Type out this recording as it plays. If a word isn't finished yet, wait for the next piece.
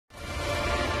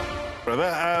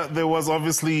Brother, there was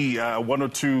obviously one or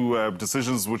two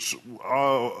decisions which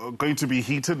are going to be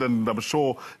heated and I'm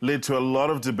sure led to a lot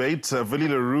of debate. Willie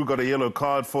le Roux got a yellow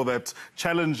card for that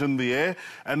challenge in the air.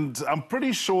 And I'm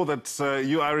pretty sure that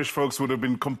you Irish folks would have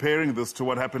been comparing this to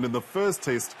what happened in the first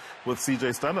test with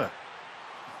CJ Stunner.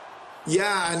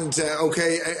 Yeah, and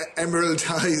okay, Emerald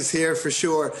Eyes here for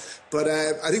sure. But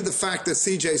I think the fact that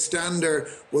CJ Stander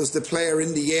was the player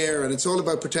in the air, and it's all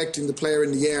about protecting the player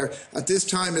in the air. At this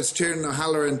time, it's Tiernan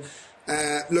O'Halloran.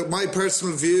 Look, my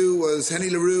personal view was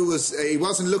Hanyani le Roux he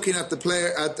wasn't looking at the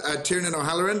player at Tiernan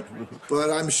O'Halloran,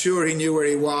 but I'm sure he knew where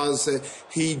he was.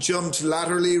 He jumped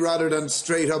laterally rather than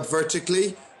straight up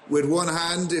vertically. With one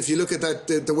hand, if you look at that,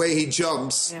 the way he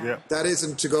jumps, that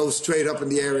isn't to go straight up in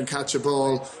the air and catch a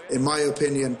ball, in my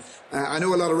opinion. I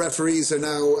know a lot of referees are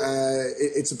now,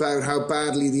 it's about how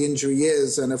badly the injury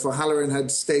is, and if O'Halloran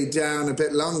had stayed down a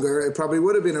bit longer, it probably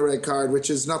would have been a red card, which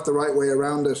is not the right way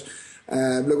around it.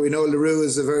 Look, we know le Roux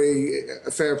is a very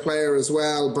fair player as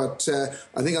well, but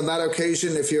I think on that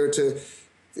occasion, if you're to...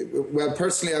 Well,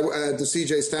 personally, the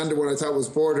CJ Stander one I thought was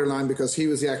borderline because he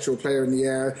was the actual player in the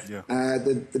air. Yeah.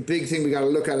 The big thing we got to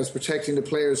look at is protecting the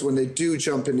players when they do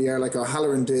jump in the air, like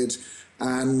O'Halloran did.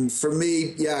 And for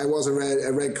me, yeah, it was a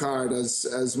red card,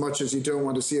 as much as you don't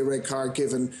want to see a red card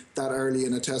given that early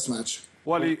in a test match.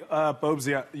 Wally, Bobs,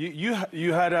 yeah,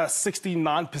 you had a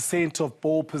 69% of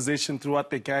ball possession throughout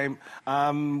the game.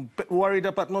 Bit worried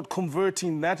about not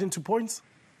converting that into points?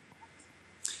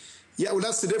 Yeah, well,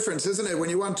 that's the difference, isn't it? When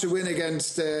you want to win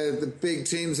against the big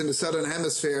teams in the Southern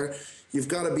Hemisphere, you've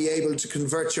got to be able to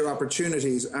convert your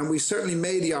opportunities. And we certainly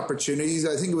made the opportunities.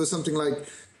 I think it was something like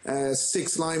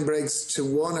 6 line breaks to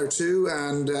 1 or 2.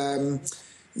 And,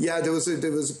 yeah, there was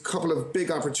a couple of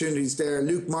big opportunities there.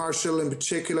 Luke Marshall in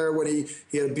particular, when he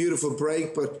had a beautiful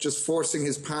break, but just forcing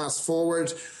his pass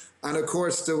forward. And, of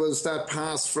course, there was that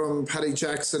pass from Paddy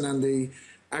Jackson and the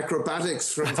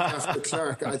acrobatics from Taft de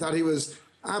Klerk. I thought he was...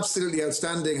 absolutely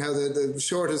outstanding how the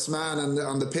shortest man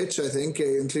on the pitch, I think,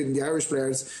 including the Irish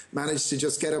players, managed to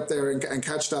just get up there and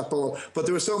catch that ball. But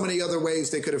there were so many other ways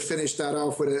they could have finished that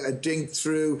off with a dink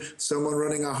through, someone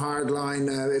running a hard line.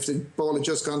 If the ball had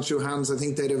just gone through hands, I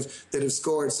think they'd have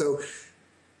scored. So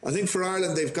I think for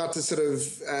Ireland, they've got to sort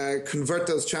of convert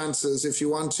those chances if you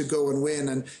want to go and win.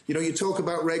 And, you know, you talk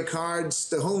about red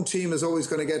cards. The home team is always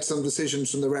going to get some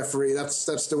decisions from the referee. That's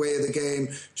the way of the game,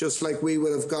 just like we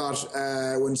would have got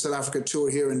when South Africa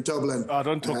toured here in Dublin. Oh,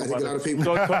 don't talk about it. A lot of people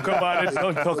Don't talk about it.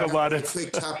 Don't talk about it.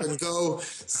 Quick tap and go.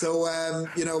 So,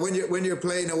 you know, when you're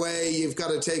playing away, you've got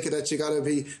to take it that you got to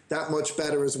be that much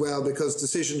better as well, because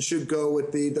decisions should go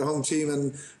with the home team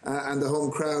and the home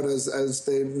crowd as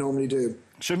they normally do.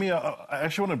 Shimi, I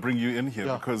actually want to bring you in here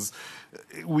because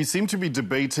we seem to be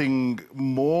debating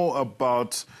more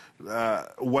about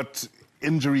what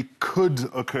injury could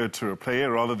occur to a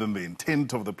player rather than the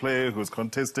intent of the player who's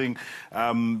contesting.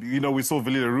 You know, we saw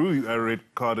Willie le Roux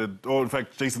red-carded, or in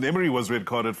fact, Jason Emery was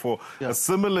red-carded for a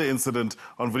similar incident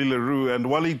on Willie le Roux. And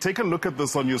Wally, take a look at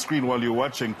this on your screen while you're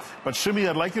watching. But Shimi,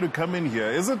 I'd like you to come in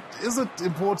here. Is it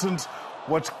important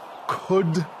what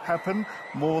could happen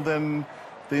more than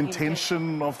the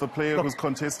intention of the player who's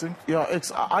contesting? Yeah,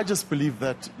 I just believe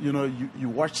that, you know, you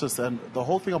watch this, and the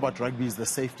whole thing about rugby is the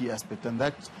safety aspect, and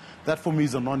that for me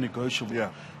is a non-negotiable. Yeah.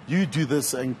 You do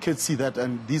this and kids see that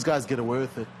and these guys get away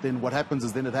with it, then what happens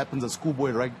is it happens at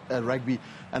schoolboy rugby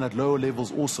and at lower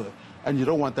levels also. And you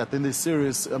don't want that. Then they're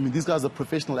serious. I mean, these guys are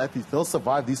professional athletes. They'll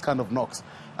survive these kind of knocks.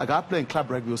 A guy playing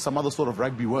club rugby or some other sort of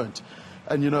rugby won't.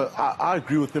 And, you know, I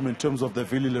agree with them in terms of the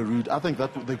Willie le Roux. I think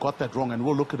that they got that wrong, and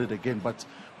we'll look at it again. But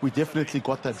we definitely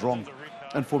got that wrong.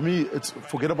 And for me, it's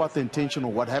forget about the intention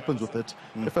or what happens with it.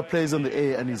 If a player's in the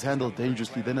air and he's handled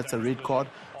dangerously, then it's a red card.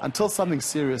 Until something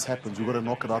serious happens, we've got to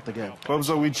knock it out the game.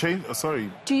 So we change... sorry.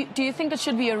 Do you think it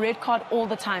should be a red card all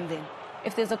the time then?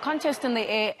 If there's a contest in the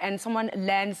air and someone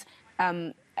lands...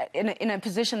 in a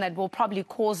position that will probably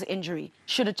cause injury,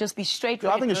 should it just be straight?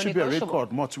 I think it should be a red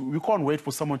card. We can't wait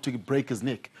for someone to break his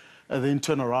neck and then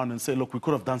turn around and say, look, we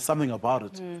could have done something about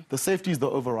it. The safety is the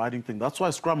overriding thing. That's why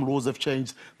scrum laws have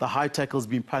changed. The high tackles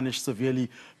being punished severely.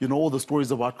 You know, all the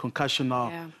stories about concussion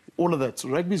now, all of that. So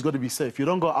rugby's got to be safe. You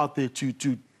don't go out there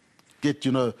to get,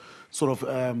 you know, sort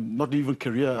of not even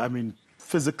career, I mean,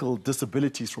 physical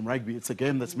disabilities from rugby. It's a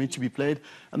game that's meant to be played,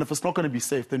 and if it's not going to be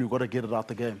safe, then you've got to get it out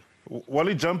the game.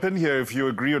 Wally, jump in here if you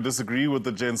agree or disagree with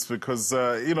the gents, because,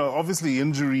 you know, obviously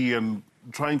injury and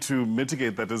trying to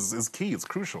mitigate that is key. It's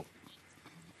crucial.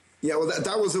 Yeah, well,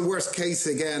 that was the worst case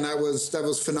again. That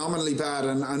was phenomenally bad,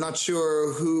 and I'm not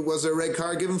sure who was a red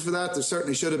card given for that. There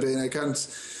certainly should have been. I can't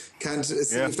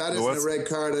see if that isn't a red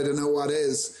card. I don't know what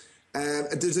is.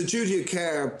 there's a duty of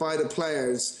care by the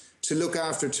players to look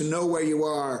after, to know where you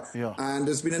are. Yeah. And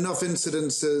there's been enough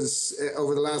incidences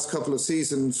over the last couple of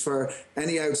seasons for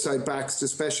any outside backs to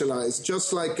specialise.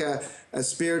 Just like a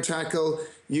spear tackle,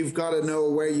 you've got to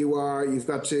know where you are. You've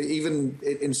got to, even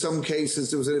in some cases,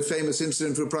 there was a famous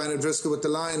incident with Brian O'Driscoll with the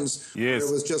Lions. Yes.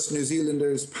 There was just New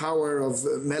Zealanders' power of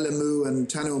Melamu and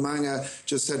Tanu Manga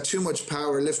just had too much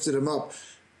power, lifted him up.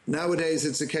 Nowadays,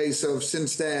 it's a case of,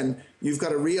 since then, you've got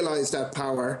to realise that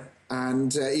power.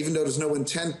 And even though there's no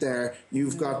intent there,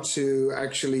 you've got to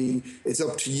actually, it's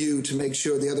up to you to make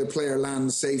sure the other player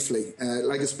lands safely,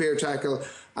 like a spear tackle,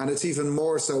 and it's even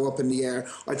more so up in the air.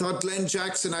 I thought Glenn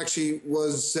Jackson actually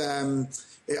was,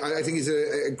 I think he's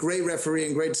a great referee,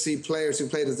 and great to see players who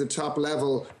played at the top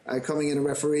level coming in and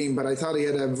refereeing, but I thought he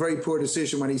had a very poor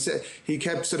decision when he said, he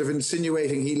kept sort of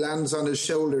insinuating he lands on his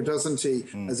shoulder, doesn't he,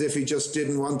 as if he just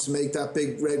didn't want to make that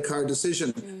big red card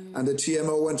decision. And the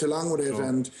TMO went along with it,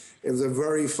 and it was a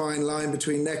very fine line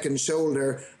between neck and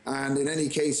shoulder, and in any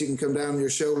case you can come down your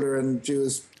shoulder and do a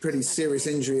pretty serious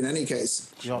injury in any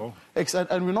case. Yeah.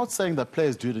 And we're not saying that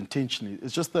players do it intentionally.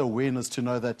 It's just the awareness to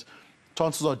know that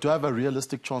chances are, do I have a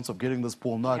realistic chance of getting this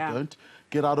ball? No, I don't.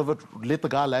 Get out of it, let the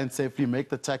guy land safely, make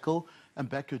the tackle, and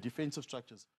back your defensive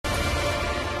structures.